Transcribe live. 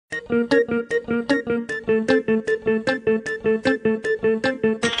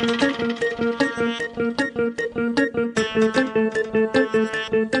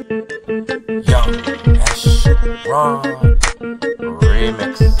Young Essuron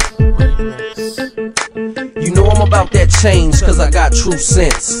Remix. You know I'm about that change, cause I got true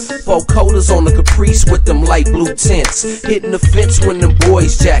sense. 4 coders on the Caprice with them light blue tints. Hitting the fence when them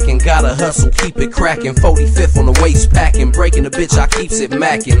boys jacking. Gotta hustle, keep it cracking. 45th on the waist packing. Breaking the bitch, I keeps it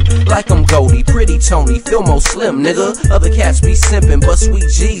macking. Like I'm Goldie, pretty Tony, Filmo Slim, nigga. Other cats be simping, but sweet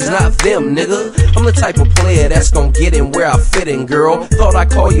G's, not them, nigga. I'm the type of player that's gon' get in where I fit in, girl. Thought I'd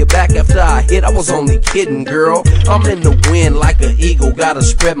call you back after I hit, I was only kidding, girl. I'm in the wind like an eagle, gotta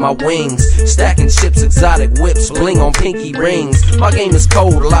spread my wings. Stacking chips, exotic whips, bling on pinky rings. My game is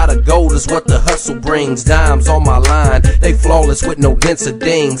cold, a lot of gold is what the hustle brings. Dimes on my line, they flawless with no dents or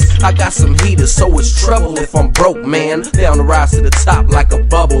dings. I got some heaters, so it's trouble if I'm broke, man. Down the rise to the top like a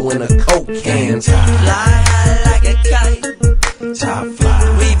bubble in a Coke can. Fly high like a kite, Top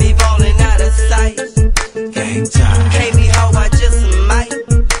fly, we be ballin' out of sight. gang time, Pay me how I just might.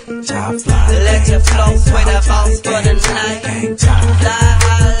 top fly, Let your flow sway the boss for the night. gang time, Fly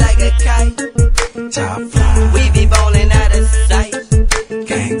high like a kite, top fly, we be ballin' out of sight.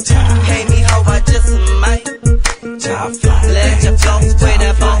 gang time, Pay me how I just might. top fly. Let your flow sway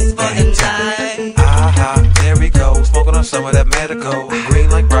the boss for the night. Aha, there we go, smoking on some of that medical. Green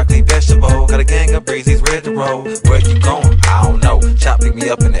like broccoli vegetable, got a gang of breezies ready to roll. Where you going? I don't know. Chop pick me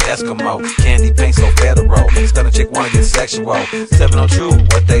up in the Eskimo. Candy paint so federal. Stunning chick wanna get sexual. 7 on true,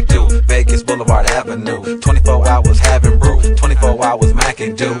 what they do? Vegas Boulevard Avenue. 24 hours having brew. 24 hours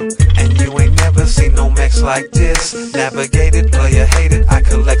macking do. And you ain't never seen no mix like this. Navigated, player hated, I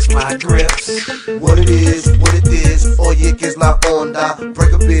collects my grips. What it is, oye que es la onda.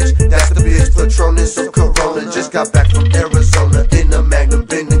 Break a bitch, that's the bitch, Patronus of Corona. Just got back from Arizona, in a Magnum,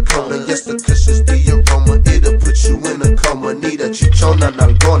 bending Kona. Yes, the cushion's the aroma, it'll put you in a coma. Need a chichona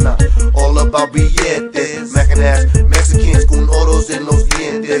nalgona, all about billetes. Mackin' ass Mexicans con oros en los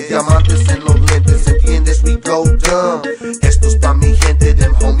dientes, diamantes en los lentes, entiendes, we go dumb. Estos pa' mi gente,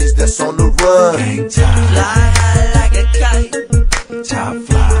 them homies that's on the run. Gang time, Fly high like a kite, top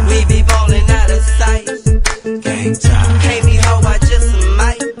fly, we be ballin' out of sight. gang time, Pay me how I just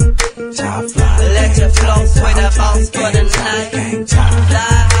might. top fly, Let your flow sway the boss for the night. gang time, Fly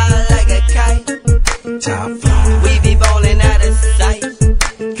high like a kite, top fly, we be ballin' out of sight.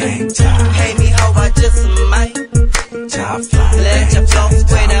 gang time, Pay me how I just might. top fly. Let your flow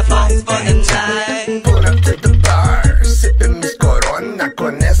sway the boss for the night. Pull up to the bar, sipping mis corona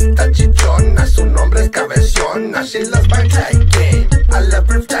con esta chichona. Su nombre es Cabezona. She loves my tight game. I love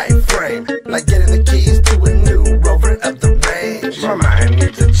her tight frame, like getting the keys to a new Rover of the range. My mind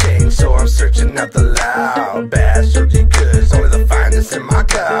needs a change, so I'm searching out the loud bass, dirty goods, only the finest in my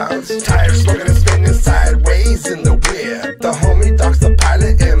cups. Tires smoking and spinning sideways in the whip. The homie docks the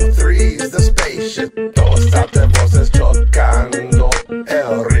pilot M3's the spaceship. Dos altavoces chocando,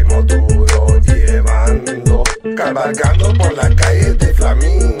 el ritmo duro llevando, cabalgando por la calle de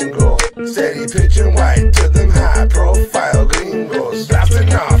Flamingo. Steady pitching white to them high profile gringos.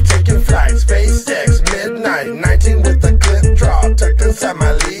 Blasting off, taking flight, SpaceX, midnight, 19 with the clip draw, tucked inside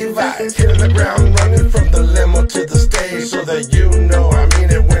my Levi's. Hitting the ground running from the limo to the stage, so that you know I mean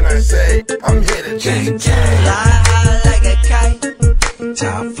it when I say I'm here to change the game. Fly high like a kite,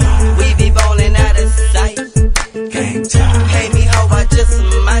 Top fly, we be ballin' out of sight. gang time, Pay me how I just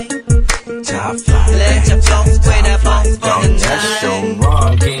might. top fly. Let your flow sway the boss for the Young Essuron, night.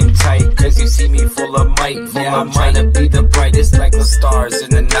 raw, game tight, cause you see me full of might. Yeah, I'm trying to be the brightest like the stars in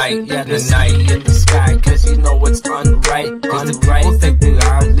the night. Yeah, the night in the sky, cause you know it's unright. Cause the people think that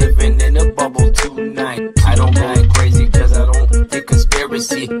I'm living in a bubble tonight. I don't go crazy cause I don't think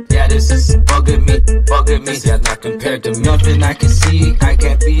conspiracy. Yeah, this is bugging me. Yeah, not compared to nothing I can see. I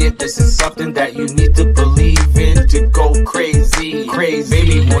can't be it, this is something that you need to believe in to go crazy.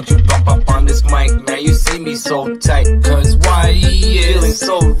 Baby, won't you bump up on this mic, man? You see me so tight, cause why feeling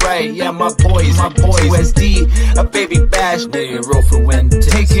so right. Yeah, my boys, USD, a baby bash, Nero Fuentes,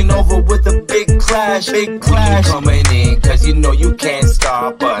 taking over with a big clash. Coming in, cause you know you can't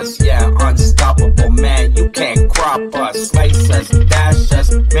stop us. Yeah, unstoppable, man, you can't crop us, slice us, dash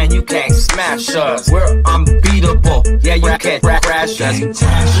us, man, you can't smash us. We're unbeatable, yeah, you can't crash us. Fly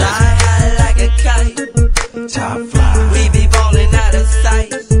high like a kite, Top fly, we be ballin' out of sight.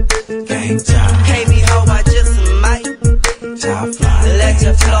 gang time, Pay me how I just might. top fly, Let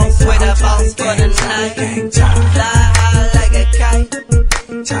your flow sway the boss for the night. gang time, Fly high like a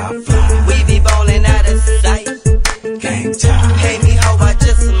kite, top fly, we